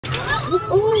The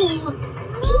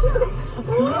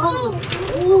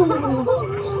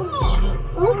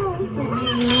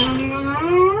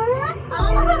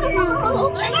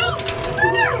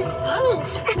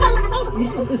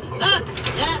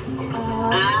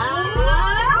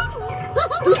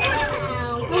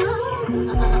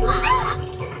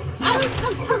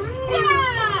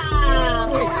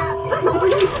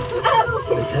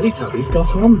Teletubbies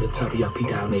got on the Tubby Uppy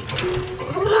Downy.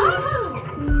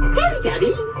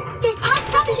 Teletubbies? Get on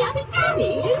Tubby Uppy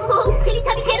Downy? Oh,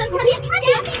 Teletubbies get on Tubby Uppy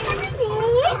Downy!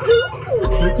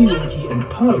 Tinky Winky and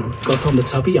Po got on the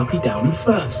Tubby Uppy Downy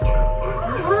first.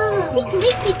 Tinky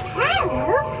Winky Po?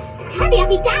 Tubby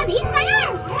Uppy Downy first!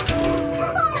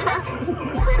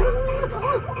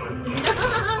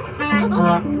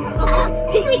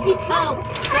 Tinky Winky Po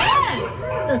first!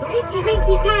 Tinky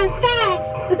Winky Po first!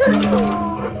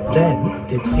 Then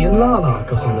Dipsy and Lala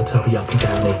got on the Tubby Uppy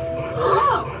Downy.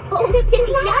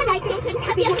 Dipsy and Lala get on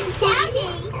Tubby Uppy Downy!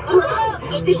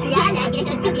 Dipsy and Lala get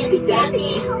on Tubby Uppy Downy!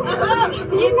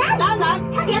 Dipsy and Lala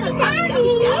Tubby Uppy Downy!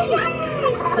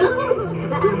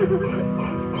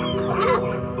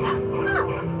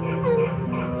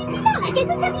 Dipsy Lala get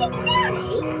on Tubby Uppy Downy!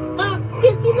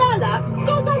 Dipsy Lala get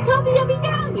on Tubby Uppy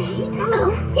Downy!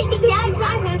 Dipsy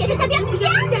Lala get on Tubby Uppy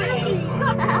Downy!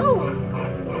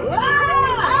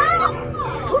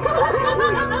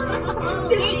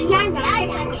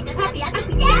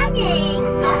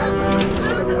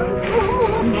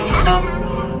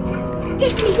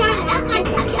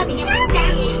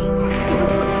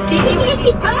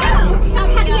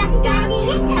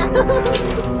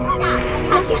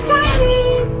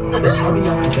 The Tubby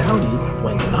Uppy Downy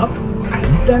went up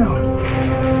and down.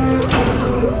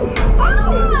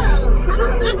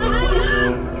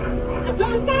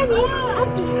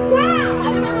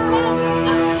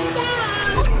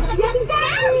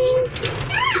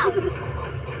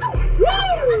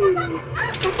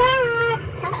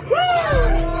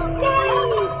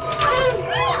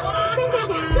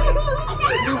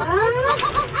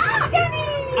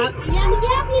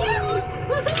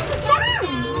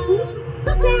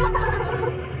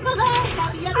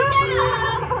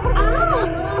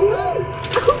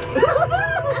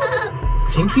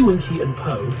 Tinky Winky and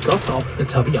Po got off the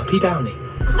Tubby Uppy Downy.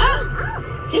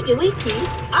 Tinky Winky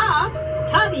off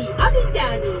Tubby Uppy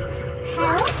Downy.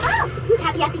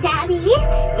 Tubby Uppy Downy.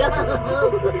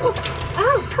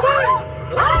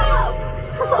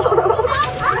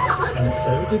 And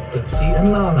so did Dipsy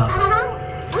and Lala.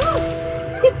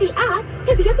 Dipsy off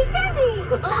Tubby Uppy Downy.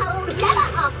 Lala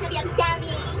off Tubby Uppy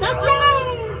Downy.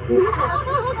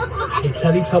 The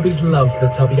Teletubbies love the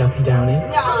Tubby Uppy Downy.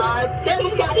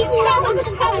 Teletubbies love the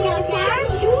Tubby Uppy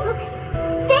Downy.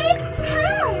 Big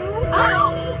hug.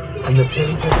 And the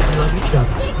Teletubbies love each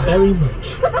other very much.